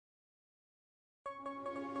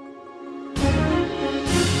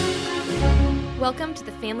Welcome to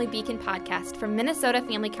the Family Beacon podcast from Minnesota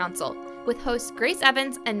Family Council with hosts Grace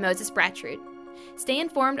Evans and Moses Brattrud. Stay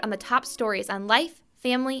informed on the top stories on life,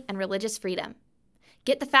 family, and religious freedom.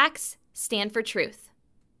 Get the facts, stand for truth.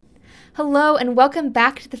 Hello and welcome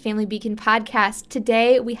back to the Family Beacon podcast.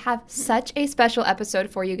 Today we have such a special episode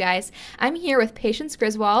for you guys. I'm here with Patience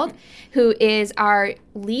Griswold, who is our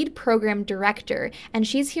lead program director, and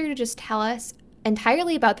she's here to just tell us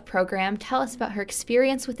entirely about the program, tell us about her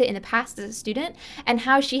experience with it in the past as a student, and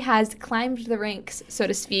how she has climbed the ranks, so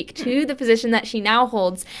to speak, to the position that she now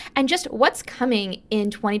holds, and just what's coming in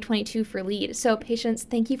 2022 for LEAD. So, Patience,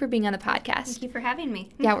 thank you for being on the podcast. Thank you for having me.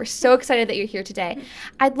 Yeah, we're so excited that you're here today.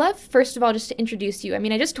 I'd love, first of all, just to introduce you. I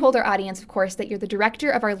mean, I just told our audience, of course, that you're the director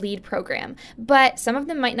of our LEAD program, but some of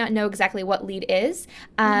them might not know exactly what LEAD is.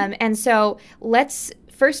 And so let's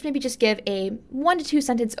first maybe just give a 1 to 2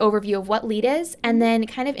 sentence overview of what LEAD is, and then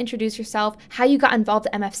kind of introduce yourself, how you got involved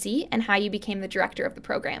at MFC, and how you became the director of the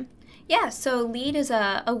program. Yeah, so LEAD is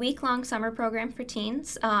a week-long summer program for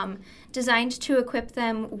teens designed to equip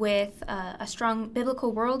them with a strong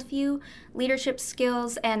biblical worldview, leadership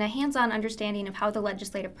skills, and a hands-on understanding of how the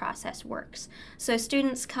legislative process works. So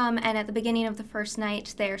students come, and at the beginning of the first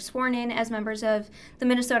night, they're sworn in as members of the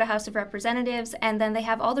Minnesota House of Representatives, and then they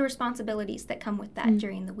have all the responsibilities that come with that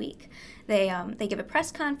during the week. They give a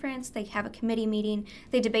press conference, they have a committee meeting,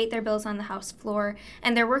 they debate their bills on the House floor,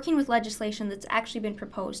 and they're working with legislation that's actually been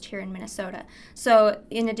proposed here in Minnesota. So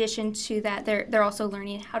in addition to that, they're also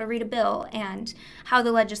learning how to read a bill and how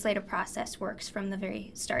the legislative process works from the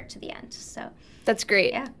very start to the end. So that's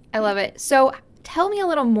great. Yeah. I love it. So tell me a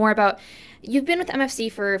little more about, you've been with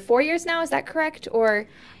MFC for 4 years now, is that correct? Or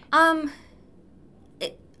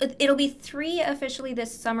It'll be 3 officially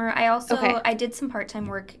this summer. I did some part-time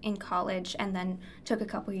work in college and then took a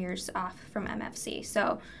couple years off from MFC.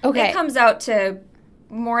 So it comes out to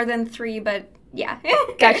more than 3, but yeah.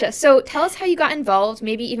 Gotcha. So tell us how you got involved,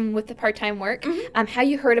 maybe even with the part-time work, how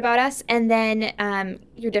you heard about us, and then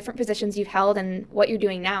your different positions you've held and what you're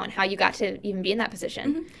doing now and how you got to even be in that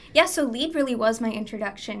position. Yeah, so LEAD really was my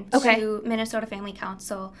introduction to Minnesota Family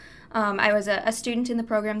Council. I was a student in the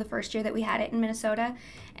program the first year that we had it in Minnesota,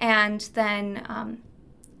 and then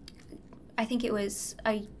I think it was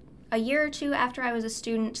a year or 2 after I was a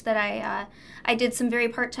student that I did some very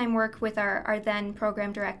part-time work with our then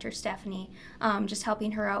program director, Stephanie, just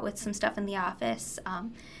helping her out with some stuff in the office,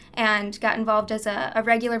 and got involved as a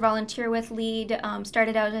regular volunteer with LEAD,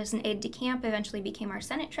 started out as an aide-de-camp, eventually became our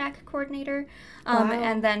Senate track coordinator,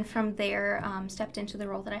 and then from there stepped into the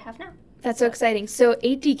role that I have now. That's so exciting. So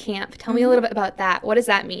aide-de-camp, tell me a little bit about that. What does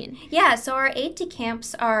that mean? Yeah, so our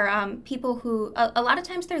aide-de-camps are people who, a lot of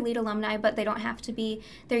times they're LEAD alumni, but they don't have to be.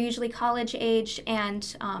 They're usually college age,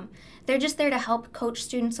 and they're just there to help coach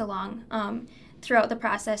students along throughout the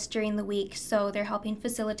process during the week. So they're helping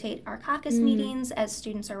facilitate our caucus meetings as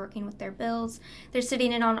students are working with their bills. They're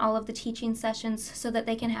sitting in on all of the teaching sessions so that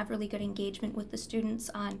they can have really good engagement with the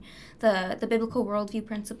students on the biblical worldview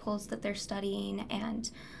principles that they're studying,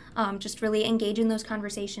 and just really engage in those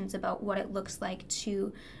conversations about what it looks like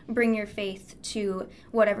to bring your faith to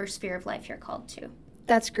whatever sphere of life you're called to.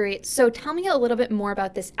 That's great. So tell me a little bit more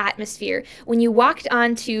about this atmosphere. When you walked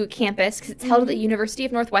onto campus, because it's held at the University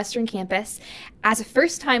of Northwestern campus, as a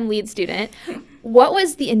first-time LEAD student, what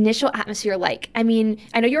was the initial atmosphere like? I mean,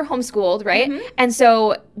 I know you're homeschooled, right? And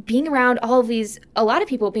so being around all of these, a lot of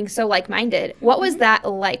people being so like-minded, what was that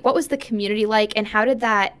like? What was the community like? And how did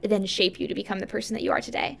that then shape you to become the person that you are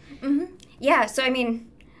today? Yeah, so I mean,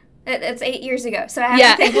 it's 8 years ago, so I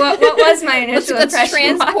have to think, what was my initial impression? Let's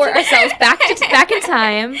transport ourselves back in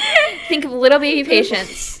time. Think of little baby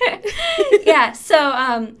Patience. Yeah,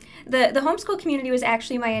 so the homeschool community was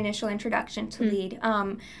actually my initial introduction to LEAD.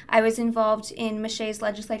 I was involved in Michelle's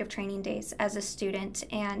legislative training days as a student,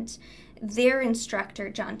 and their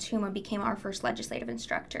instructor, John Tuma, became our first legislative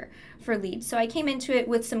instructor for LEAD. So I came into it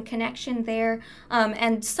with some connection there,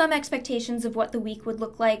 and some expectations of what the week would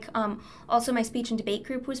look like. Also, my speech and debate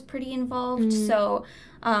group was pretty involved, so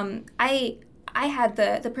I had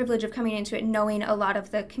the privilege of coming into it knowing a lot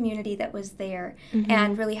of the community that was there,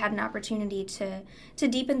 and really had an opportunity to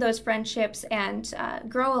deepen those friendships and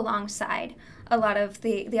grow alongside a lot of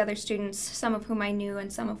the other students, some of whom I knew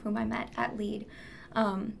and some of whom I met at LEAD.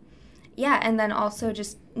 Yeah, and then also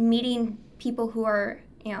just meeting people who are,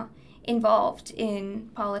 involved in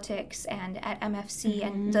politics and at MFC,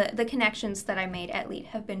 and the connections that I made at LEAD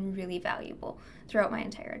have been really valuable throughout my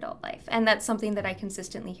entire adult life. And that's something that I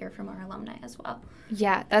consistently hear from our alumni as well.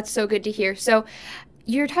 Yeah, that's so good to hear. So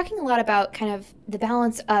you're talking a lot about kind of the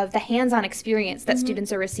balance of the hands-on experience that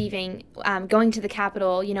students are receiving, going to the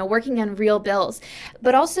Capitol, working on real bills,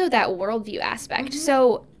 but also that worldview aspect.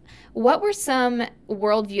 So what were some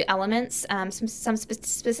worldview elements, some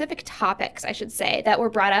specific topics, I should say, that were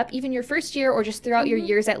brought up even your first year or just throughout your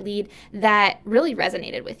years at LEAD that really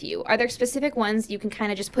resonated with you? Are there specific ones you can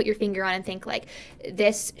kind of just put your finger on and think like,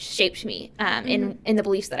 this shaped me in the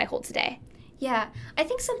beliefs that I hold today? Yeah, I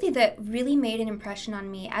think something that really made an impression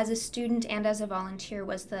on me as a student and as a volunteer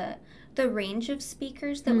was the range of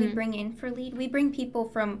speakers that we bring in for LEAD. We bring people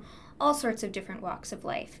from all sorts of different walks of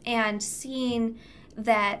life, and seeing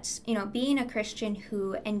that, being a Christian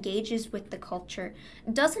who engages with the culture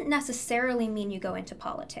doesn't necessarily mean you go into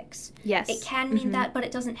politics. Yes. It can mean that, but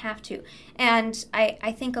it doesn't have to. And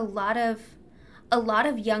I think a lot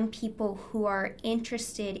of young people who are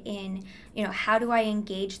interested in, how do I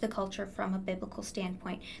engage the culture from a biblical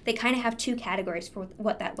standpoint, they kind of have two categories for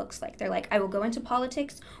what that looks like. They're like, I will go into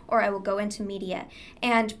politics or I will go into media.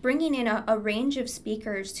 And bringing in a range of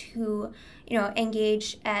speakers who,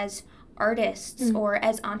 engage as artists or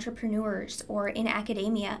as entrepreneurs or in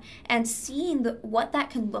academia, and seeing what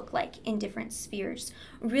that can look like in different spheres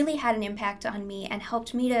really had an impact on me and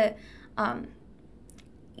helped me to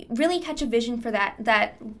really catch a vision for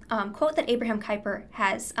that quote that Abraham Kuyper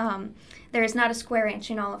has, there is not a square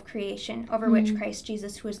inch in all of creation over which Christ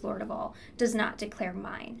Jesus, who is Lord of all, does not declare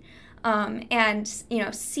mine. And,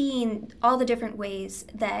 seeing all the different ways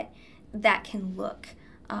that can look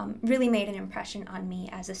really made an impression on me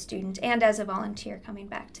as a student and as a volunteer coming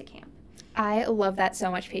back to camp. I love that so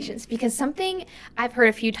much, Patience, because something I've heard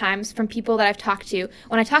a few times from people that I've talked to,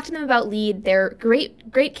 when I talk to them about LEAD, they're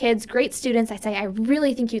great kids, great students. I say, I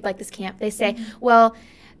really think you'd like this camp. They say, well,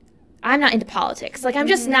 I'm not into politics. Like, I'm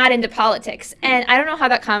just not into politics. And I don't know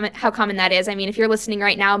how common that is. I mean, if you're listening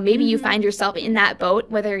right now, maybe you find yourself in that boat,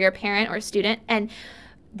 whether you're a parent or a student. And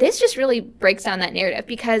this just really breaks down that narrative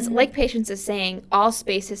because, like Patience is saying, all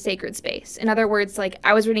space is sacred space. In other words, like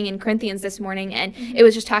I was reading in Corinthians this morning, and it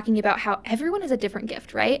was just talking about how everyone has a different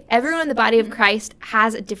gift, right? Everyone in the body of Christ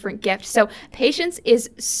has a different gift. So Patience is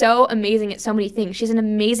so amazing at so many things. She's an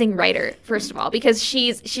amazing writer, first of all, because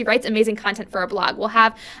she writes amazing content for our blog. We'll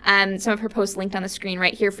have some of her posts linked on the screen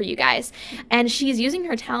right here for you guys. And she's using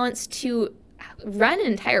her talents to run an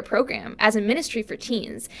entire program as a ministry for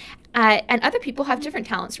teens. And other people have different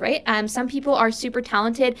talents, right? Some people are super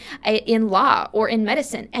talented in law or in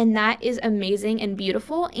medicine, and that is amazing and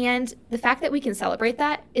beautiful. And the fact that we can celebrate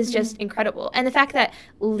that is just incredible. And the fact that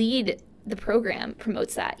LEAD, the program,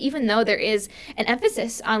 promotes that, even though there is an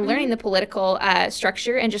emphasis on learning the political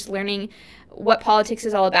structure and just learning what politics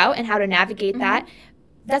is all about and how to navigate that.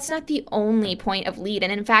 That's not the only point of LEAD.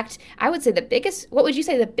 And in fact, I would say what would you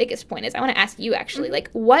say the biggest point is? I want to ask you actually, like,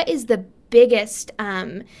 what is the biggest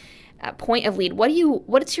point of LEAD?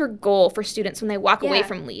 What's your goal for students when they walk away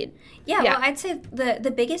from LEAD? Yeah, well, I'd say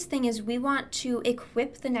the biggest thing is we want to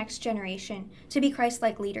equip the next generation to be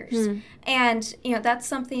Christ-like leaders. And, that's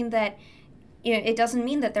something that, it doesn't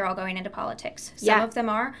mean that they're all going into politics. Some of them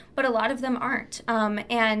are, but a lot of them aren't.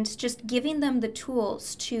 And just giving them the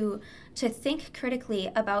tools to think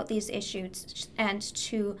critically about these issues and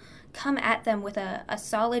to come at them with a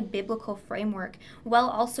solid biblical framework, while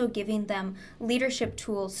also giving them leadership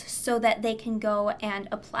tools so that they can go and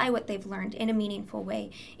apply what they've learned in a meaningful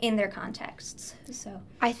way in their contexts. So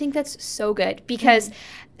I think that's so good because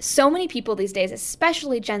so many people these days,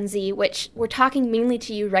 especially Gen Z, which we're talking mainly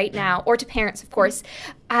to you right now, or to parents, of course,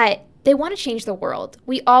 they want to change the world.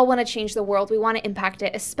 We all want to change the world. We want to impact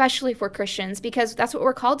it, especially if we're Christians, because that's what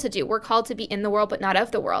we're called to do. We're called to be in the world, but not of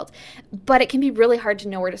the world. But it can be really hard to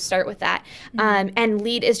know where to start with that. And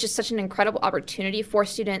LEAD is just such an incredible opportunity for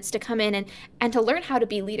students to come in and to learn how to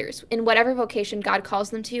be leaders in whatever vocation God calls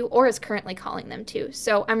them to or is currently calling them to.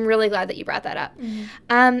 So I'm really glad that you brought that up.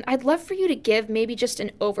 I'd love for you to give maybe just an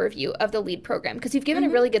overview of the LEAD program, because you've given a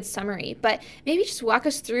really good summary, but maybe just walk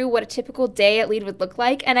us through what a typical day at LEAD would look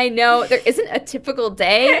like. And I know there isn't a typical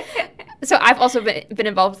day. So I've also been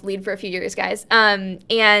involved with LEAD for a few years, guys.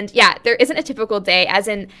 And yeah, there isn't a typical day, as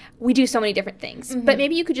in we do so many different things. But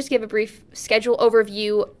maybe you could just give a brief schedule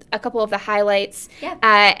overview, a couple of the highlights.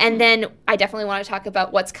 And then I definitely want to talk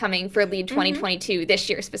about what's coming for LEAD 2022 this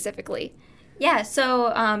year specifically. Yeah,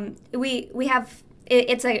 so we have...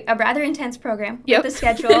 It's a rather intense program with the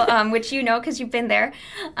schedule, which you know because you've been there.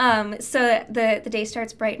 So the day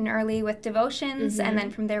starts bright and early with devotions, and then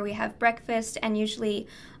from there we have breakfast, and usually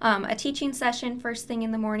a teaching session first thing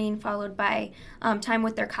in the morning, followed by time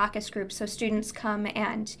with their caucus group. So students come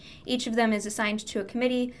and each of them is assigned to a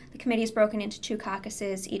committee. The committee is broken into 2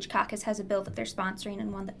 caucuses. Each caucus has a bill that they're sponsoring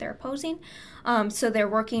and one that they're opposing. So they're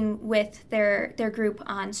working with their group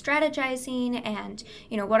on strategizing and,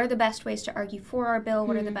 what are the best ways to argue for our bill?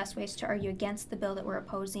 What are the best ways to argue against the bill that we're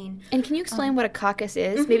opposing? And can you explain what a caucus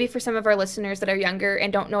is? Maybe for some of our listeners that are younger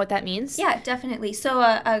and don't know what that means? Yeah, definitely. So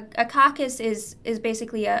a caucus is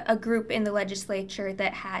basically a group in the legislature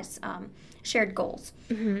that has shared goals.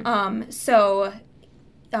 We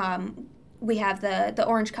have the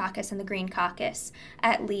Orange Caucus and the Green Caucus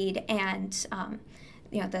at LEAD, and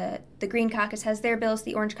the Green Caucus has their bills,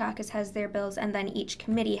 the Orange Caucus has their bills, and then each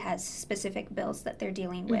committee has specific bills that they're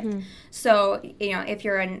dealing with. So, if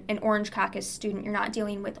you're an Orange Caucus student, you're not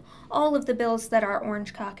dealing with all of the bills that are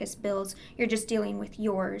Orange Caucus bills, you're just dealing with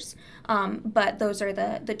yours. But those are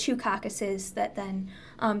the 2 caucuses that then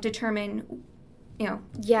determine,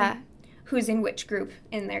 who's in which group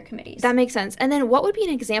in their committees. That makes sense. And then what would be an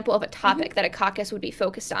example of a topic that a caucus would be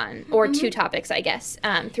focused on, or 2 topics, I guess,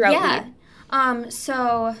 throughout LEAD?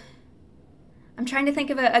 So I'm trying to think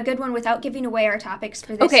of a good one without giving away our topics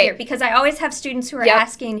for this year, because I always have students who are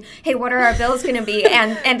asking, hey, what are our bills going to be?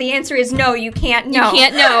 And the answer is no, you can't know. You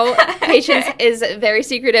can't know. Patience is very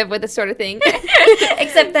secretive with this sort of thing.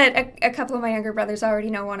 Except that a couple of my younger brothers already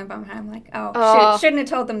know one of them, and I'm like, shouldn't have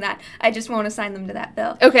told them that. I just won't assign them to that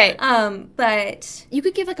bill. Okay. But you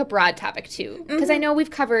could give like a broad topic too, because I know we've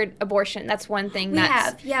covered abortion. That's one thing. We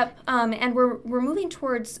have, yep. And we're moving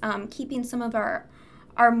towards keeping some of our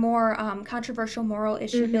more controversial moral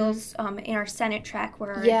issue bills in our Senate track,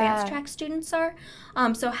 where our advanced track students are.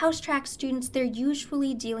 So House track students, they're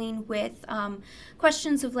usually dealing with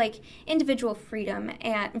questions of like individual freedom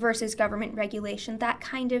versus government regulation, that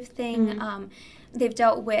kind of thing. They've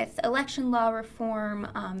dealt with election law reform,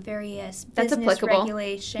 various business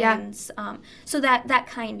regulations, so that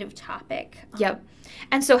kind of topic. Yep.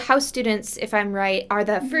 And so House students, if I'm right, are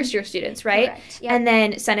the first-year students, right? Correct. Yep. And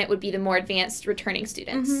then Senate would be the more advanced returning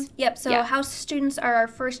students. Yep. So House students are our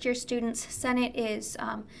first-year students. Senate is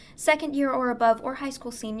second year or above, or high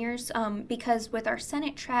school seniors, because with our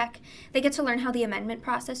Senate track, they get to learn how the amendment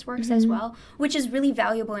process works as well, which is really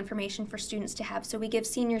valuable information for students to have. So we give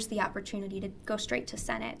seniors the opportunity to go straight to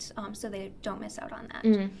Senate, so they don't miss out on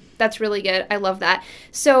that. That's really good. I love that.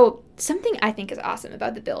 So something I think is awesome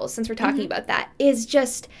about the bills, since we're talking about that, is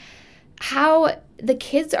just how the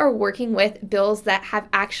kids are working with bills that have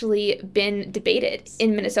actually been debated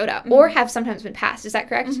in Minnesota or have sometimes been passed. Is that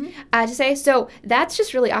correct to say? So that's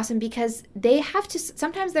just really awesome, because they have to,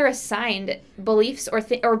 sometimes they're assigned beliefs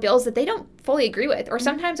or bills that they don't fully agree with, or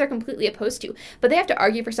sometimes are completely opposed to, but they have to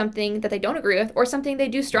argue for something that they don't agree with, or something they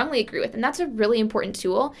do strongly agree with. And that's a really important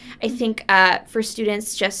tool, I think, for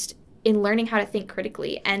students just in learning how to think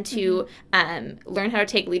critically and to learn how to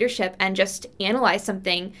take leadership and just analyze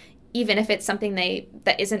something, even if it's something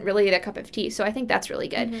that isn't really their cup of tea. So I think that's really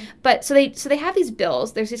good. But so they have these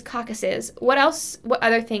bills, there's these caucuses. What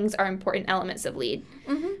other things are important elements of LEAD?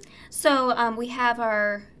 So we have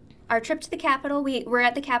our trip to the Capitol. We're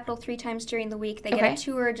at the Capitol 3 times during the week. They get a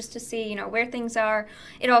tour just to see, where things are.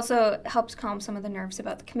 It also helps calm some of the nerves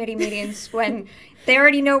about the committee meetings when they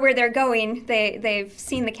already know where they're going. They've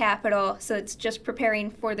seen the Capitol, so it's just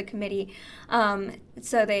preparing for the committee.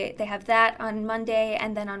 So they have that on Monday,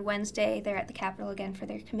 and then on Wednesday they're at the Capitol again for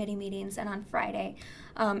their committee meetings, and on Friday,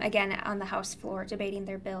 again on the House floor debating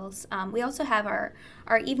their bills. We also have our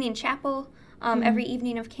evening chapel every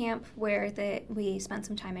evening of camp, where we spend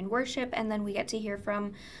some time in worship, and then we get to hear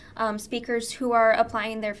from speakers who are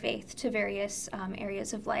applying their faith to various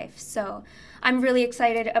areas of life. So I'm really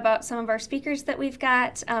excited about some of our speakers that we've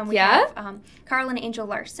got. We have Carl and Angel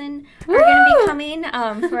Larson are going to be coming.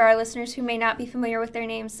 For our listeners who may not be familiar with their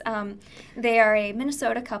names, they are a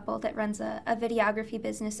Minnesota couple that runs a videography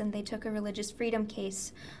business, and they took a religious freedom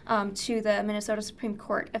case to the Minnesota Supreme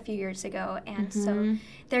Court a few years ago. And so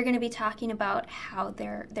they're going to be talking about how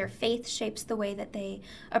their faith shapes the way that they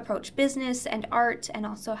approach business and art, and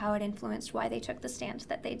also how it influenced why they took the stand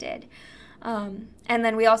that they did. And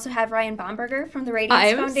then we also have Ryan Bomberger from the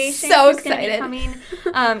Radiance Foundation. I'm so excited. Going to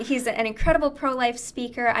be coming. He's an incredible pro-life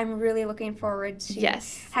speaker. I'm really looking forward to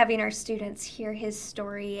having our students hear his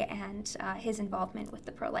story and his involvement with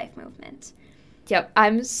the pro-life movement. Yep,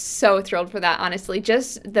 I'm so thrilled for that, honestly.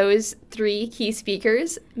 Just those 3 key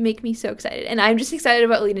speakers make me so excited. And I'm just excited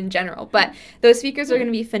about LEAD in general. But those speakers are going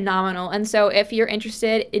to be phenomenal. And so if you're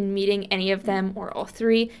interested in meeting any of them or all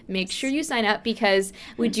 3, make sure you sign up because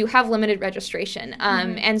we do have limited registration.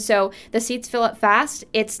 And so the seats fill up fast.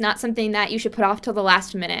 It's not something that you should put off till the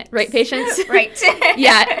last minute. Right, Patience? Right.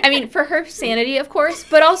 Yeah, I mean, for her sanity, of course,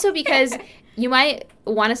 but also because you might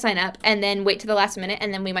want to sign up and then wait to the last minute,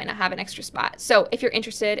 and then we might not have an extra spot. So if you're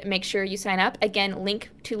interested, make sure you sign up. Again, link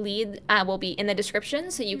to LEAD will be in the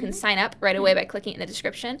description, so you can sign up right away by clicking in the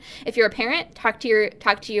description. If you're a parent, talk to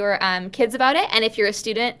your kids about it, and if you're a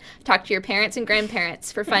student, talk to your parents and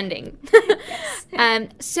grandparents for funding.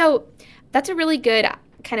 So that's a really good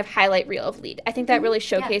kind of highlight reel of LEAD. I think that really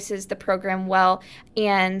showcases the program well,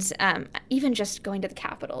 and even just going to the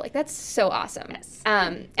Capitol, like that's so awesome. Yes.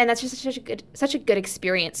 And that's just such a good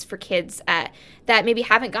experience for kids that maybe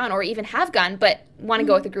haven't gone or even have gone but want to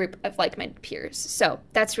go with a group of like-minded peers. So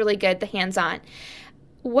that's really good, the hands-on.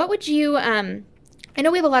 What would you I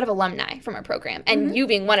know we have a lot of alumni from our program, and you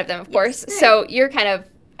being one of them, of course. So you're kind of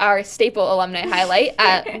our staple alumni highlight,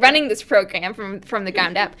 running this program from the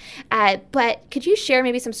ground up. But could you share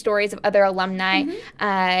maybe some stories of other alumni,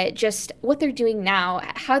 just what they're doing now,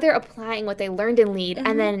 how they're applying what they learned in LEAD,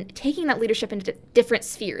 and then taking that leadership into different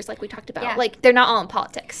spheres, like we talked about. Yeah. Like, they're not all in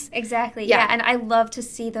politics. Exactly, yeah. And I love to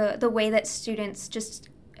see the way that students just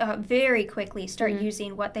very quickly start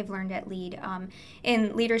using what they've learned at LEAD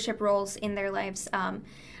in leadership roles in their lives.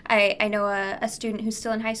 I know a student who's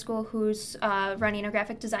still in high school who's running a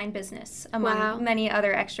graphic design business, among many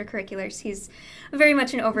other extracurriculars. He's very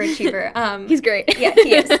much an overachiever. He's great. Yeah,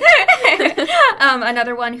 he is.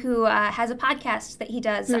 Another one who has a podcast that he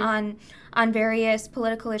does on various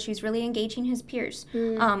political issues, really engaging his peers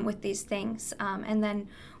with these things. And then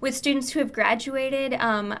with students who have graduated,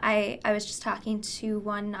 I was just talking to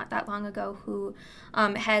one not that long ago who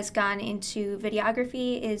has gone into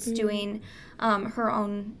videography, is doing her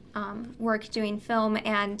own work doing film,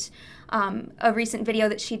 and a recent video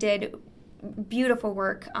that she did, beautiful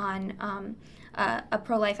work on a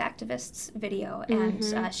pro-life activist's video,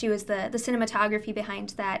 and she was the cinematography behind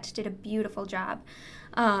that, did a beautiful job.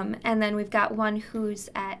 And then we've got one who's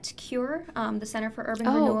at CURE, the Center for Urban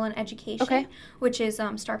Renewal and Education, which is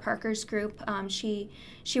Star Parker's group.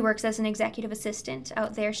 She works as an executive assistant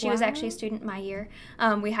out there. She was actually a student my year.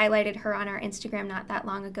 We highlighted her on our Instagram not that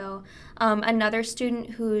long ago. Another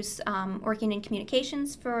student who's working in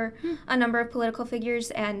communications for a number of political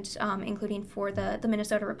figures, and including for the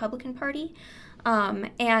Minnesota Republican Party.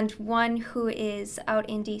 And one who is out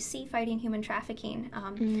in D.C. fighting human trafficking,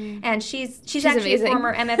 and she's actually amazing. A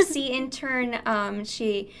former MFC intern.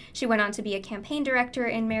 She went on to be a campaign director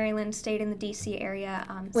in Maryland, stayed in the D.C. area.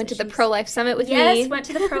 Went to the Pro-Life Summit with me. Yes, went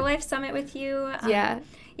to the Pro-Life Summit with you.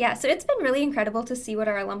 Yeah, so it's been really incredible to see what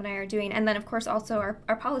our alumni are doing, and then of course also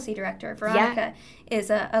our policy director, Veronica, is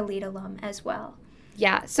a LEAD alum as well.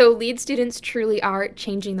 Yeah, so LEAD students truly are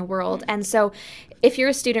changing the world. And so if you're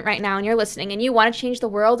a student right now and you're listening and you want to change the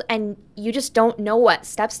world and you just don't know what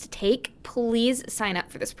steps to take, please sign up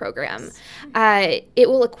for this program. It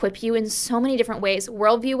will equip you in so many different ways,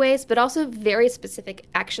 worldview ways, but also very specific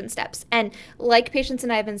action steps. And like Patience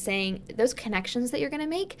and I have been saying, those connections that you're going to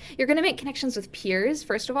make connections with peers,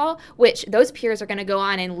 first of all, which those peers are going to go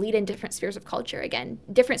on and lead in different spheres of culture. Again,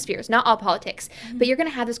 different spheres, not all politics, but you're going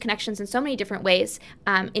to have those connections in so many different ways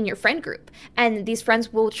in your friend group. And these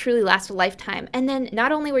friends will truly last a lifetime. And then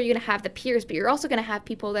not only are you going to have the peers, but you're also going to have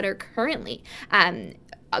people that are currently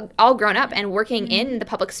all grown up and working in the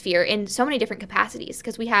public sphere in so many different capacities,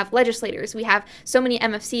 because we have legislators, we have so many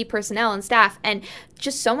MFC personnel and staff, and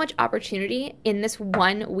just so much opportunity in this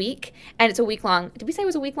 1 week. And it's a week long. Did we say it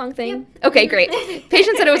was a week long thing? Yep. Okay, great.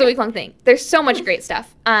 Patience said it was a week long thing. There's so much great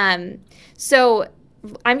stuff. So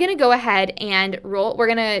I'm going to go ahead and roll. We're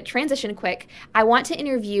going to transition quick. I want to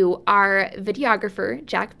interview our videographer,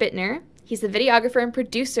 Jack Bittner. He's the videographer and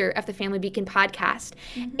producer of the Family Beacon podcast.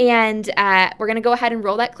 And we're going to go ahead and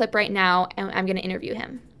roll that clip right now, and I'm going to interview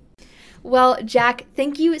him. Well, Jack,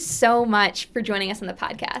 thank you so much for joining us on the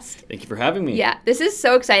podcast. Thank you for having me. Yeah, this is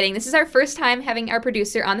so exciting. This is our first time having our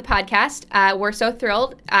producer on the podcast. We're so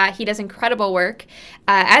thrilled. He does incredible work,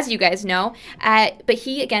 as you guys know. But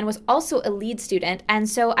he, again, was also a LEAD student. And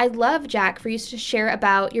so I'd love, Jack, for you to share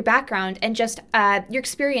about your background and just your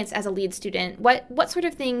experience as a LEAD student. What sort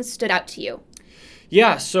of things stood out to you?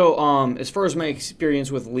 Yeah, so as far as my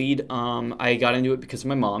experience with LEAD, I got into it because of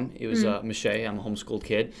my mom. It was Miche. I'm a homeschooled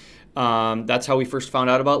kid. That's how we first found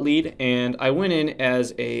out about LEAD, and I went in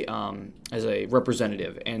as a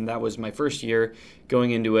representative, and that was my first year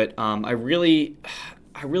going into it.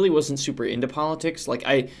 I really wasn't super into politics. Like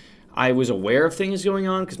I was aware of things going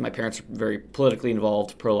on because my parents are very politically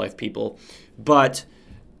involved, pro-life people, but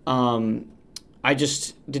I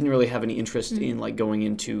just didn't really have any interest in like going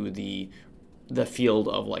into the field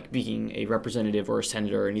of like being a representative or a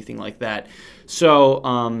senator or anything like that.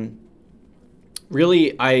 So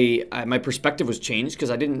really, my perspective was changed because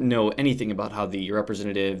I didn't know anything about how the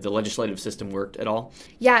legislative system worked at all.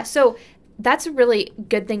 Yeah, so that's a really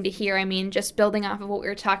good thing to hear. I mean, just building off of what we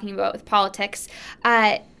were talking about with politics,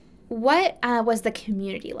 what was the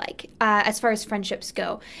community like as far as friendships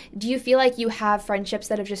go? Do you feel like you have friendships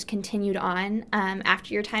that have just continued on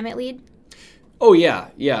after your time at Lead? Oh, yeah.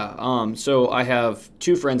 So I have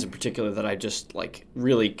two friends in particular that I just like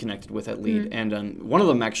really connected with at Lead. And one of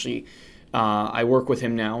them actually, I work with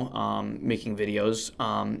him now making videos.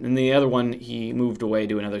 And the other one, he moved away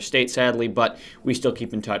to another state, sadly, but we still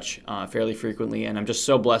keep in touch fairly frequently. And I'm just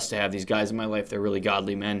so blessed to have these guys in my life. They're really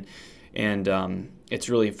godly men. And it's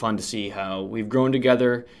really fun to see how we've grown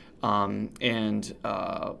together, and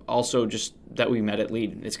also just that we met at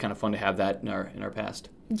Lead. It's kind of fun to have that in our past.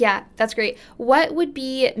 Yeah, that's great. What would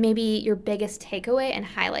be maybe your biggest takeaway and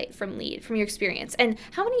highlight from Lead, from your experience? And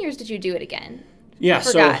how many years did you do it again? Yeah,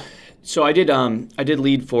 so I did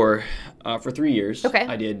Lead for 3 years. Okay.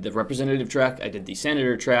 I did the representative track, I did the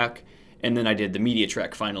senator track, and then I did the media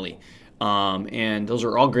track finally. And those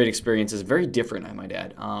are all great experiences, very different, I might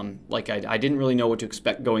add. I didn't really know what to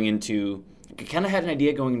expect going into. I kind of had an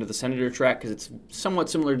idea going into the senator track because it's somewhat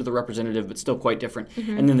similar to the representative, but still quite different.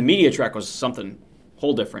 And then the media track was something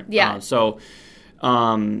whole different. Yeah. So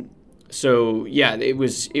yeah, it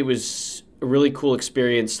was a really cool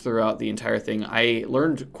experience throughout the entire thing. I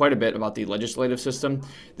learned quite a bit about the legislative system.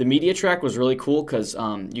 The media track was really cool because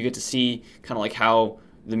you get to see kind of like how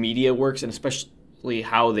the media works, and especially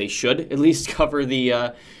how they should at least cover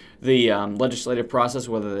the legislative process,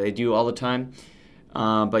 whether they do all the time.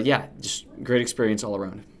 But yeah, just great experience all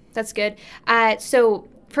around. That's good. So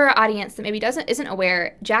for our audience that maybe isn't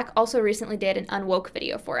aware, Jack also recently did an Unwoke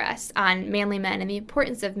video for us on manly men and the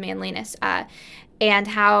importance of manliness, and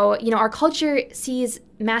how our culture sees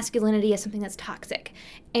masculinity as something that's toxic.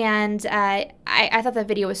 And I thought that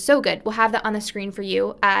video was so good. We'll have that on the screen for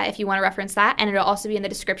you if you want to reference that, and it'll also be in the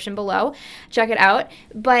description below. Check it out.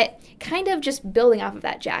 But kind of just building off of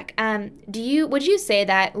that, Jack, would you say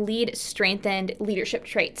that Lead strengthened leadership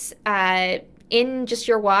traits in just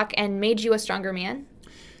your walk and made you a stronger man?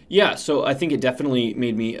 Yeah, so I think it definitely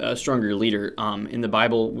made me a stronger leader. In the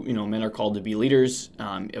Bible, men are called to be leaders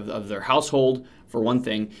of their household, for one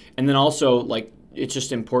thing, and then also it's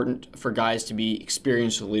just important for guys to be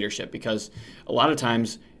experienced with leadership, because a lot of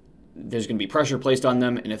times there's going to be pressure placed on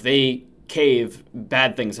them, and if they cave,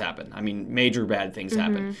 bad things happen. I mean, major bad things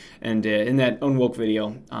happen. And in that Unwoke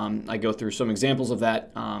video, I go through some examples of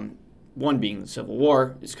that. One being the Civil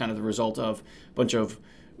War is kind of the result of a bunch of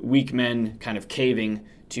weak men kind of caving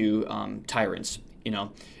to tyrants,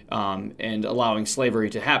 and allowing slavery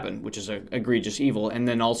to happen, which is an egregious evil. And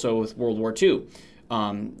then also with World War II,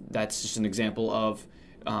 that's just an example of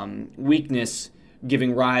weakness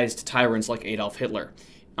giving rise to tyrants like Adolf Hitler.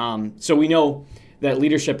 So we know that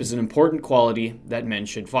leadership is an important quality that men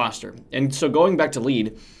should foster. And so going back to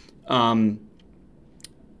Lead,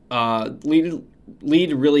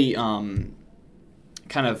 Lead really kind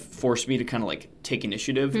of forced me to kind of take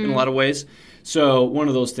initiative in a lot of ways. So one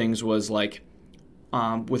of those things was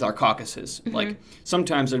with our caucuses.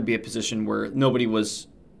 Sometimes there'd be a position where nobody was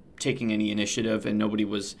taking any initiative and nobody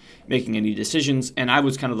was making any decisions, and I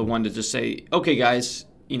was kind of the one to just say, okay guys,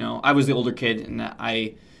 I was the older kid, and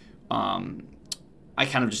I kind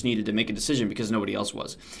of just needed to make a decision because nobody else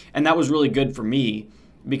was. And that was really good for me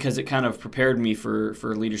because it kind of prepared me for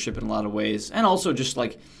leadership in a lot of ways. And also just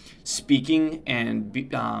speaking and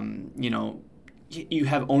you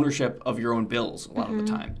have ownership of your own bills a lot of the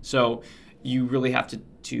time. So you really have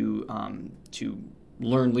to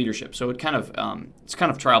learn leadership. So it's kind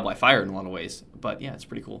of trial by fire in a lot of ways. But yeah, it's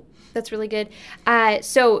pretty cool. That's really good.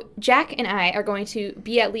 So Jack and I are going to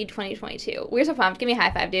be at Lead 2022. We're so pumped. Give me a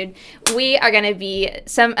high five, dude. We are going to be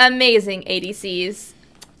some amazing ADCs.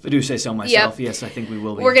 If I do say so myself, yes, I think we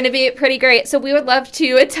will be. We're going to be pretty great. So we would love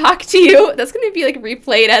to talk to you. That's going to be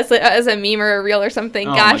replayed as a meme or a reel or something.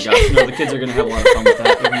 Oh Gosh. My gosh. No, the kids are going to have a lot of fun with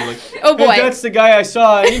that. They're going to be oh boy. Hey, that's the guy I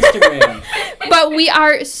saw on Instagram. But we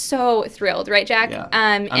are so thrilled, right, Jack? Yeah,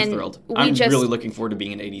 I'm thrilled. I'm really looking forward to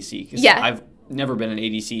being an ADC. Because never been an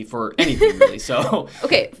ADC for anything really. So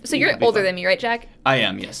okay, so you're older than me, right, Jack? I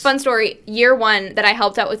am, yes. Fun story. Year 1 that I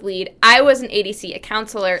helped out with LEAD, I was an ADC, a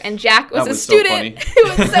counselor, and Jack was a student. So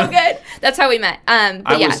It was so good. That's how we met.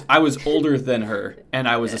 I was older than her, and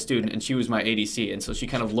I was a student, and she was my ADC, and so she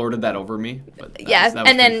kind of lorded that over me. But that was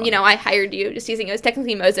and then fun. I hired you, just using it was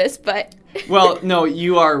technically Moses, but well, no,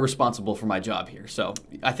 you are responsible for my job here, so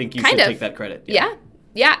I think you should take that credit.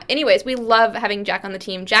 Yeah. Anyways, we love having Jack on the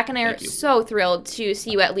team. Jack and I are so thrilled to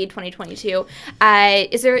see you at LEAD 2022.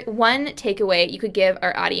 Is there one takeaway you could give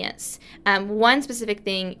our audience? One specific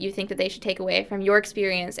thing you think that they should take away from your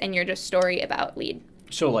experience and your just story about LEAD?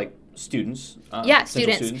 So, like students?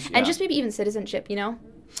 Students. And just maybe even citizenship,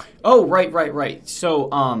 Oh, right. So,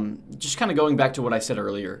 just kind of going back to what I said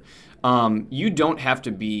earlier, you don't have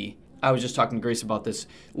to be... I was just talking to Grace about this.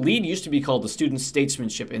 LEAD used to be called the Student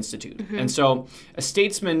Statesmanship Institute. Mm-hmm. And so a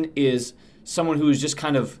statesman is someone who is just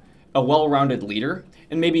kind of a well-rounded leader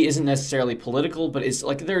and maybe isn't necessarily political, but is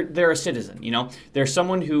like they're a citizen, They're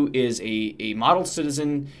someone who is a model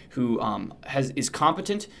citizen who is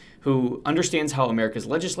competent, who understands how America's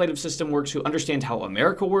legislative system works, who understands how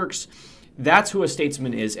America works. That's who a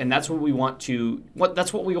statesman is, and that's what we want you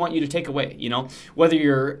to take away, Whether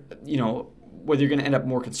you're going to end up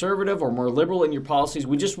more conservative or more liberal in your policies,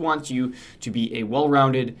 we just want you to be a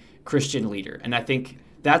well-rounded Christian leader. And I think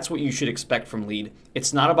that's what you should expect from LEAD.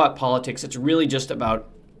 It's not about politics. It's really just about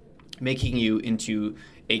making you into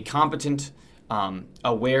a competent,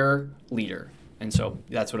 aware leader. And so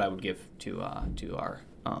that's what I would give to our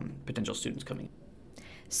potential students coming.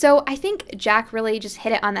 So I think Jack really just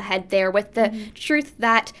hit it on the head there with the truth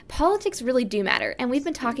that politics really do matter. And we've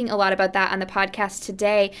been talking a lot about that on the podcast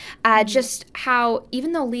today, just how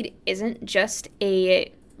even though LEAD isn't just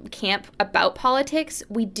a camp about politics,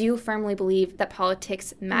 we do firmly believe that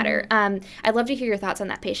politics matter. I'd love to hear your thoughts on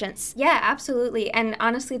that, Patience. Yeah, absolutely. And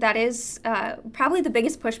honestly, that is probably the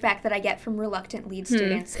biggest pushback that I get from reluctant LEAD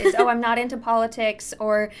students is, oh, I'm not into politics,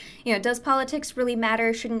 or, does politics really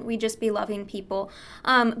matter? Shouldn't we just be loving people?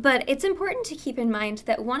 But it's important to keep in mind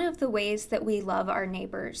that one of the ways that we love our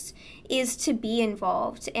neighbors is to be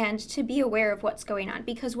involved and to be aware of what's going on,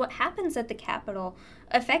 because what happens at the Capitol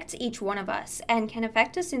affects each one of us and can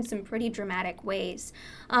affect us in some pretty dramatic ways.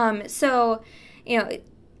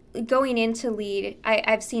 Going into LEAD,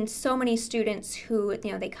 I've seen so many students who,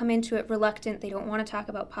 they come into it reluctant, they don't want to talk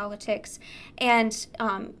about politics, and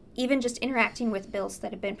even just interacting with bills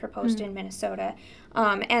that have been proposed in Minnesota,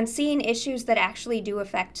 and seeing issues that actually do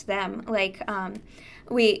affect them. Like,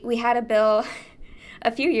 we had a bill a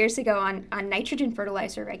few years ago on nitrogen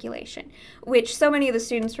fertilizer regulation, which so many of the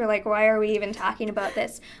students were like, why are we even talking about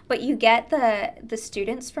this? But you get the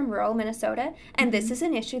students from rural Minnesota, and this is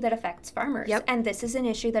an issue that affects farmers, and this is an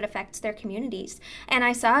issue that affects their communities. And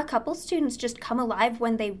I saw a couple students just come alive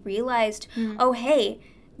when they realized, oh, hey,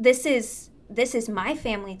 this is my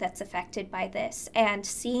family that's affected by this, and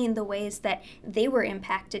seeing the ways that they were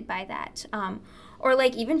impacted by that. Or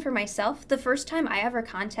like even for myself, the first time I ever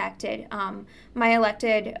contacted my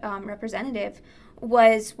elected representative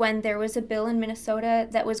was when there was a bill in Minnesota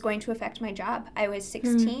that was going to affect my job. I was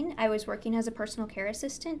 16. I was working as a personal care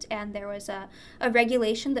assistant, and there was a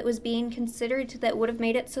regulation that was being considered that would have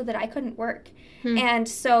made it so that I couldn't work. And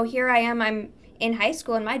so here I am, I'm in high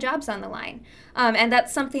school, and my job's on the line. And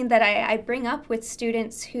that's something that I bring up with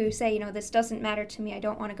students who say, this doesn't matter to me. I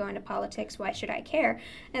don't want to go into politics. Why should I care?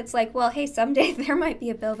 And it's like, well, hey, someday there might be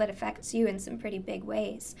a bill that affects you in some pretty big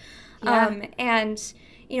ways. And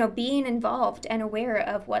being involved and aware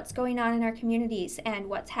of what's going on in our communities and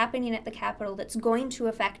what's happening at the Capitol that's going to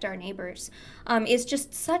affect our neighbors is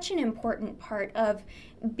just such an important part of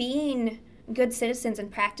being good citizens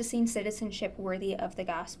and practicing citizenship worthy of the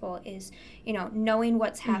gospel is, knowing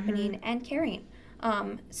what's happening and caring.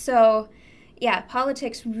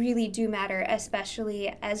 Politics really do matter,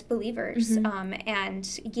 especially as believers,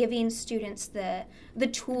 and giving students the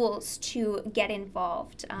tools to get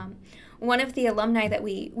involved. One of the alumni that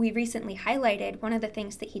we recently highlighted, one of the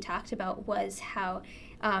things that he talked about was how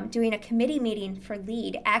doing a committee meeting for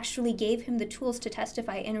LEAD actually gave him the tools to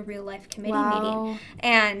testify in a real-life committee meeting.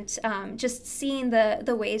 And just seeing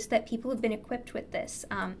the ways that people have been equipped with this.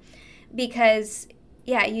 Because,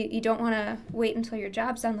 you don't want to wait until your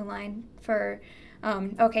job's on the line for,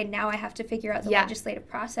 now I have to figure out the legislative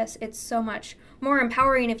process. It's so much more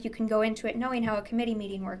empowering if you can go into it knowing how a committee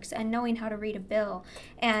meeting works and knowing how to read a bill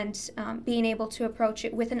and being able to approach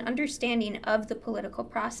it with an understanding of the political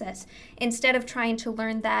process instead of trying to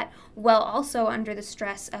learn that while also under the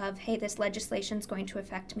stress of, hey, this legislation's going to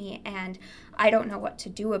affect me and I don't know what to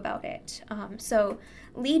do about it. So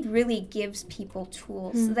LEAD really gives people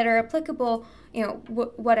tools that are applicable,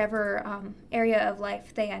 whatever area of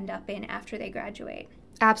life they end up in after they graduate.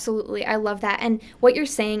 Absolutely. I love that. And what you're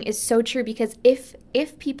saying is so true, because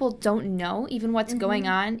if people don't know even what's going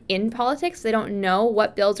on in politics, they don't know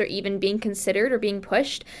what bills are even being considered or being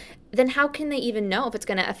pushed, then how can they even know if it's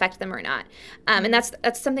going to affect them or not? And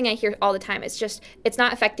that's something I hear all the time. It's just, it's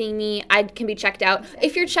not affecting me. I can be checked out.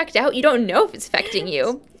 If you're checked out, you don't know if it's affecting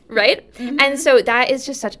you. Right? And so that is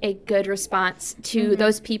just such a good response to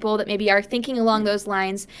those people that maybe are thinking along those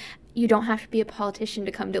lines. You don't have to be a politician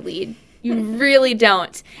to come to LEAD. You really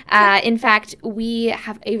don't. In fact, we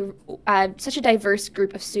have such a diverse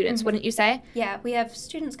group of students, wouldn't you say? Yeah, we have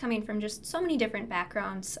students coming from just so many different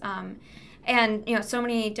backgrounds, and so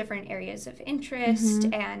many different areas of interest.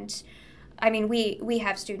 And I mean, we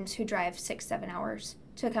have students who drive 6-7 hours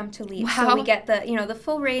to come to LEAD. Wow. So we get the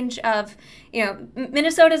full range of,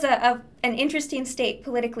 Minnesota's an interesting state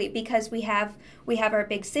politically, because we have our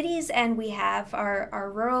big cities, and we have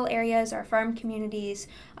our rural areas, our farm communities,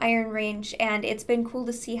 Iron Range, and it's been cool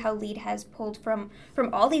to see how LEAD has pulled from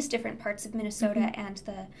all these different parts of Minnesota and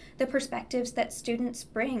the perspectives that students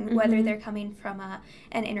bring, whether they're coming from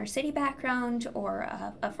an inner city background or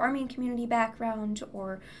a farming community background,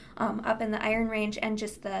 or up in the Iron Range, and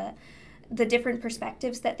just the different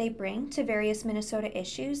perspectives that they bring to various Minnesota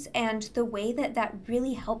issues, and the way that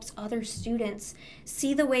really helps other students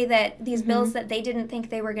see the way that these bills that they didn't think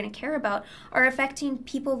they were going to care about are affecting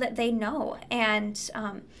people that they know, and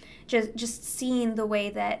just seeing the way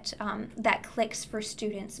that that clicks for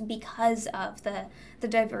students because of the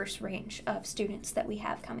diverse range of students that we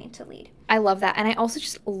have coming to LEAD. I love that. And I also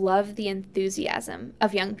just love the enthusiasm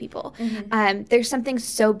of young people. There's something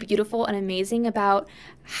so beautiful and amazing about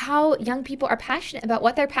how young people are passionate about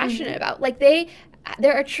what they're passionate about. Like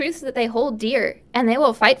there are truths that they hold dear, and they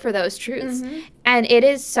will fight for those truths. And it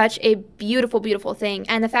is such a beautiful, beautiful thing.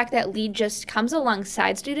 And the fact that LEAD just comes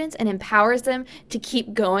alongside students and empowers them to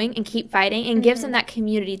keep going and keep fighting, and gives them that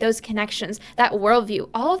community, those connections, that worldview,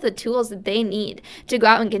 all of the tools that they need to go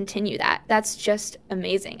out and continue that. That's just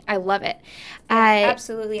amazing. I love it.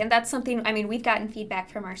 Absolutely. And that's something, I mean, we've gotten feedback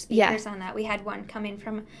from our speakers on that. We had one come in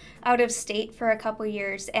from out of state for a couple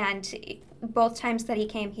years, and both times that he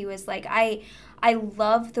came, he was like, I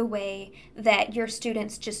love the way that your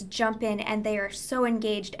students just jump in, and they are so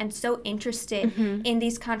engaged and so interested in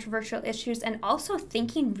these controversial issues, and also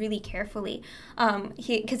thinking really carefully.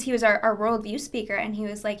 Because he was our worldview speaker, and he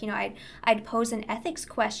was like, I'd pose an ethics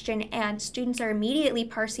question, and students are immediately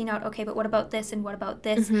parsing out, okay, but what about this and what about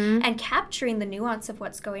this, and capturing the nuance of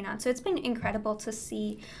what's going on. So it's been incredible to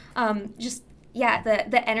see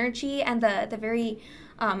the energy and the very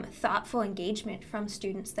thoughtful engagement from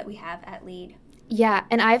students that we have at LEAD. Yeah,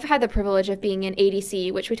 and I've had the privilege of being an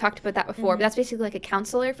ADC, which we talked about that before, but that's basically like a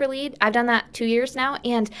counselor for LEAD. I've done that 2 years now,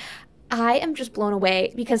 and I am just blown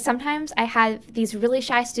away, because sometimes I have these really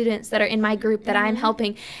shy students that are in my group that I'm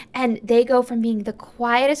helping, and they go from being the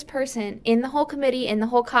quietest person in the whole committee, in the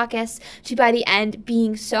whole caucus, to by the end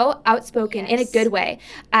being so outspoken in a good way,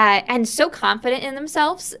 and so confident in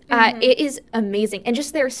themselves. It is amazing. And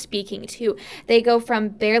just their speaking too. They go from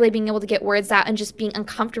barely being able to get words out and just being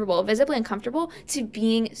uncomfortable, visibly uncomfortable, to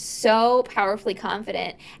being so powerfully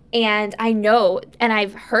confident. And I know, and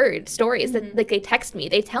I've heard stories that like they text me,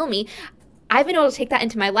 they tell me, I've been able to take that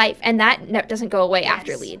into my life, and that doesn't go away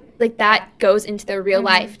after LEAD. Like that goes into their real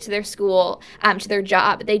life, to their school, to their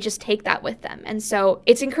job. They just take that with them. And so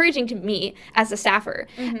it's encouraging to me as a staffer,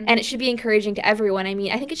 and it should be encouraging to everyone. I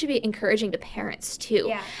mean, I think it should be encouraging to parents too.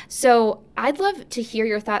 Yeah. So I'd love to hear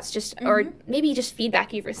your thoughts, just or maybe just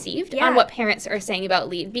feedback you've received on what parents are saying about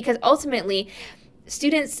LEAD, because ultimately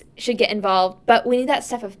students should get involved, but we need that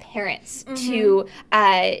stuff of parents to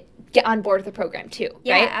get on board with the program too, right?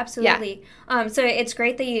 Yeah, absolutely. So it's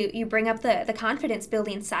great that you bring up the confidence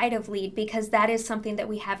building side of LEAD, because that is something that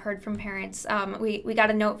we have heard from parents. We got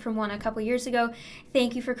a note from one a couple years ago.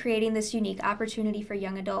 Thank you for creating this unique opportunity for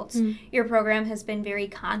young adults. Your program has been very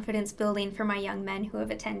confidence building for my young men who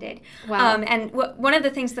have attended. Wow. And one of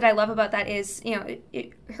the things that I love about that is,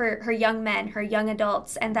 her young men, her young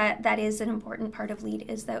adults, and that is an important part of LEAD,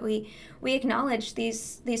 is that we acknowledge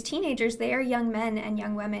these teenagers. They are young men and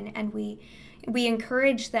young women, and we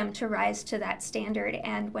encourage them to rise to that standard.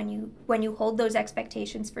 And when you hold those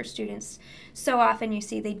expectations for students, so often you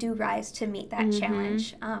see they do rise to meet that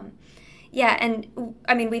challenge. Yeah, and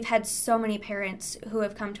I mean, we've had so many parents who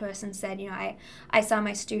have come to us and said, I saw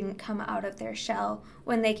my student come out of their shell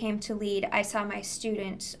when they came to lead. I saw my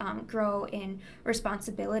student grow in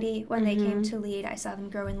responsibility when they came to lead. I saw them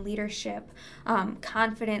grow in leadership,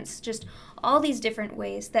 confidence, just all these different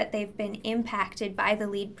ways that they've been impacted by the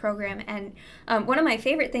LEAD program. And one of my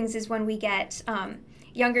favorite things is when we get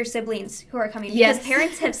younger siblings who are coming, because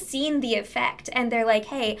parents have seen the effect and they're like,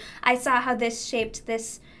 hey, I saw how this shaped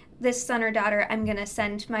this son or daughter. I'm going to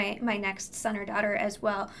send my next son or daughter as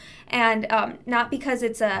well. And not because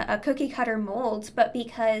it's a cookie cutter mold, but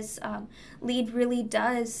because LEAD really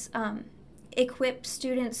does equip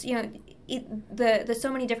students, the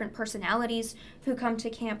so many different personalities who come to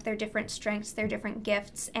camp, their different strengths, their different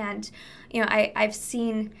gifts. And, I've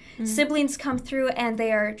seen siblings come through and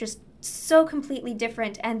they are just so completely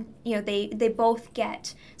different, and they both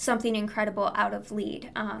get something incredible out of LEAD,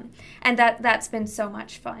 and that's been so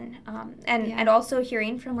much fun, and also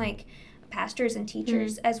hearing from like pastors and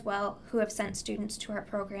teachers as well who have sent students to our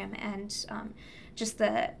program, and just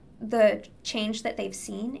the change that they've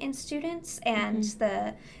seen in students, and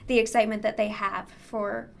the excitement that they have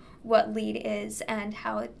for what LEAD is and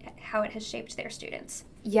how it has shaped their students.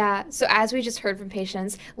 Yeah, so as we just heard from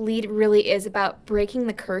patients, LEAD really is about breaking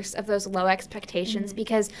the curse of those low expectations,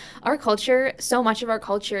 because our culture, so much of our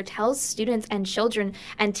culture tells students and children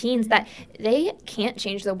and teens that they can't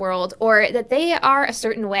change the world or that they are a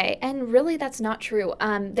certain way, and really that's not true.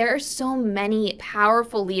 There are so many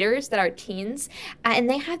powerful leaders that are teens, and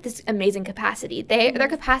they have this amazing capacity. Their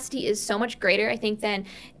capacity is so much greater, I think, than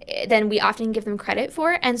we often give them credit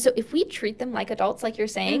for, and so if we treat them like adults, like you're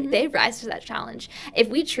saying, they rise to that challenge.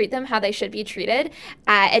 If we treat them how they should be treated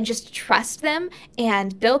and just trust them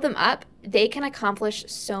and build them up, they can accomplish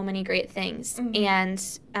so many great things. And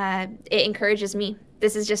it encourages me.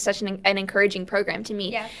 This is just such an encouraging program to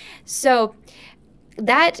me. Yeah. So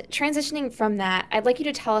that transitioning from that, I'd like you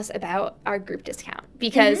to tell us about our group discount,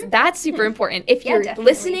 because that's super important. If you're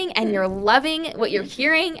listening and you're loving what you're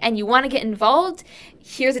hearing and you want to get involved,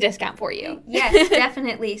 here's a discount for you. Yes,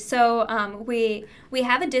 definitely. So we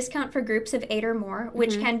have a discount for groups of 8 or more,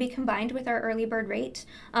 which can be combined with our early bird rate.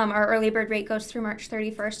 Our early bird rate goes through March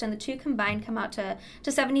 31st, and the two combined come out to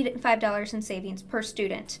 $75 in savings per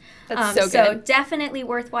student. That's so good. So definitely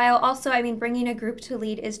worthwhile. Also, I mean, bringing a group to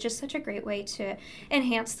LEAD is just such a great way to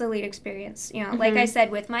enhance the LEAD experience. Like I said,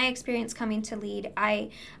 with my experience coming to LEAD, I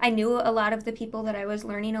knew a lot of the people that I was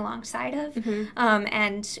learning alongside of,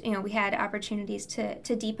 and we had opportunities to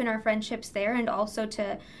deepen our friendships there, and also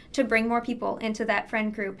to bring more people into that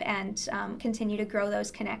friend group and continue to grow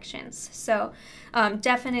those connections. So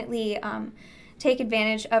definitely take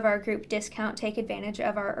advantage of our group discount, take advantage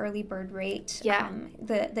of our early bird rate.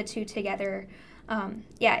 The two together,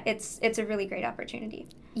 it's a really great opportunity.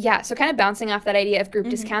 Yeah, so kind of bouncing off that idea of group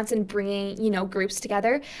discounts and bringing, groups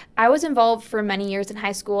together. I was involved for many years in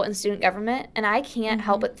high school in student government, and I can't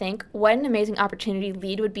help but think what an amazing opportunity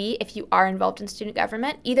LEAD would be if you are involved in student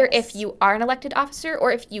government, either if you are an elected officer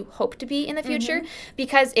or if you hope to be in the future,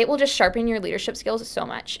 because it will just sharpen your leadership skills so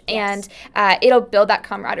much, and it'll build that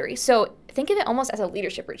camaraderie. So think of it almost as a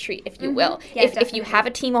leadership retreat, if you will. Yeah, if you have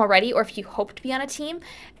a team already, or if you hope to be on a team,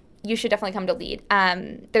 you should definitely come to LEAD.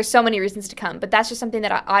 There's so many reasons to come, but that's just something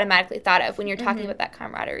that I automatically thought of when you're talking about that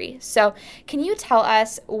camaraderie. So can you tell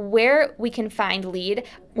us where we can find LEAD,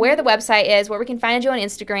 where the website is, where we can find you on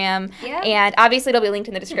Instagram, and obviously it'll be linked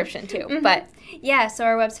in the description too. But so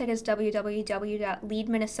our website is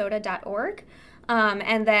www.leadminnesota.org.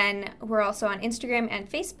 And then we're also on Instagram and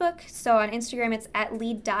Facebook. So on Instagram, it's at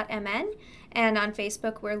lead.mn. And on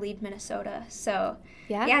Facebook, we're LEAD Minnesota. So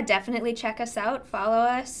definitely check us out, follow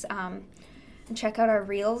us, and check out our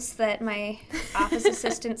reels that my office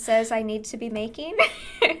assistant says I need to be making.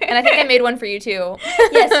 And I think I made one for you too.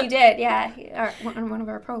 Yes, you did. Yeah, one of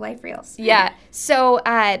our pro-life reels. Yeah. So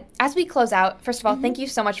as we close out, first of all, thank you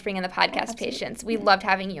so much for being on the podcast, Patience. We loved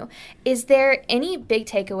having you. Is there any big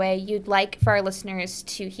takeaway you'd like for our listeners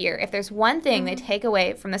to hear? If there's one thing they take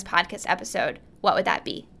away from this podcast episode, what would that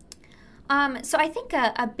be? So I think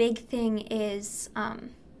a big thing is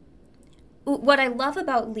what I love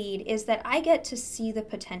about LEAD is that I get to see the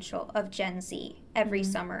potential of Gen Z every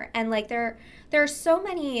summer. And there are so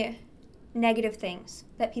many negative things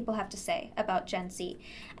that people have to say about Gen Z.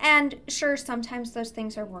 And sure, sometimes those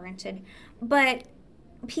things are warranted. But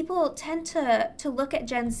people tend to look at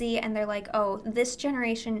Gen Z and they're like, oh, this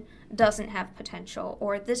generation doesn't have potential,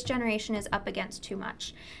 or this generation is up against too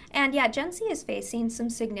much. And Gen Z is facing some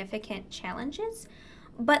significant challenges,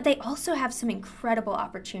 but they also have some incredible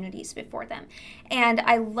opportunities before them. And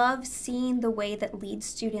I love seeing the way that LEAD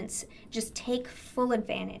students just take full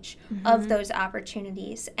advantage of those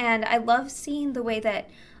opportunities. And I love seeing the way that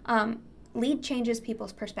LEAD changes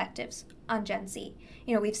people's perspectives on Gen Z.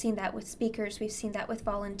 You know, we've seen that with speakers, we've seen that with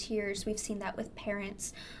volunteers, we've seen that with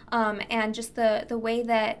parents, and just the way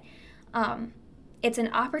that it's an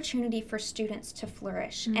opportunity for students to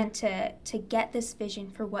flourish and to get this vision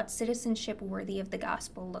for what citizenship worthy of the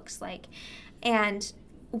gospel looks like. And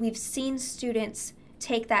we've seen students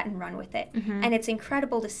take that and run with it. And it's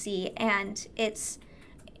incredible to see, and it's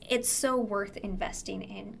so worth investing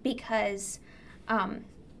in, because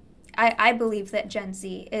I believe that Gen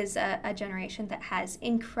Z is a generation that has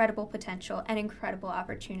incredible potential and incredible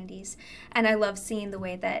opportunities. And I love seeing the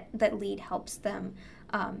way that LEAD helps them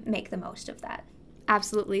make the most of that.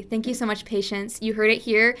 Absolutely. Thank you so much, Patience. You heard it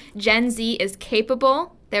here. Gen Z is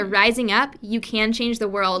capable. They're rising up. You can change the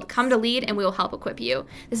world. Come to LEAD and we will help equip you.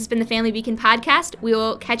 This has been the Family Beacon Podcast. We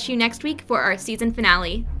will catch you next week for our season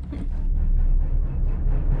finale.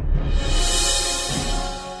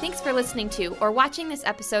 Thanks for listening to or watching this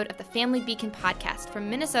episode of the Family Beacon Podcast from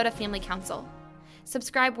Minnesota Family Council.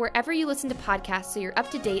 Subscribe wherever you listen to podcasts so you're up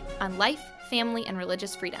to date on life, family, and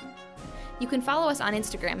religious freedom. You can follow us on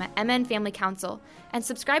Instagram at MN Family Council and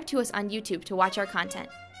subscribe to us on YouTube to watch our content.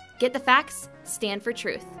 Get the facts, stand for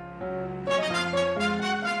truth.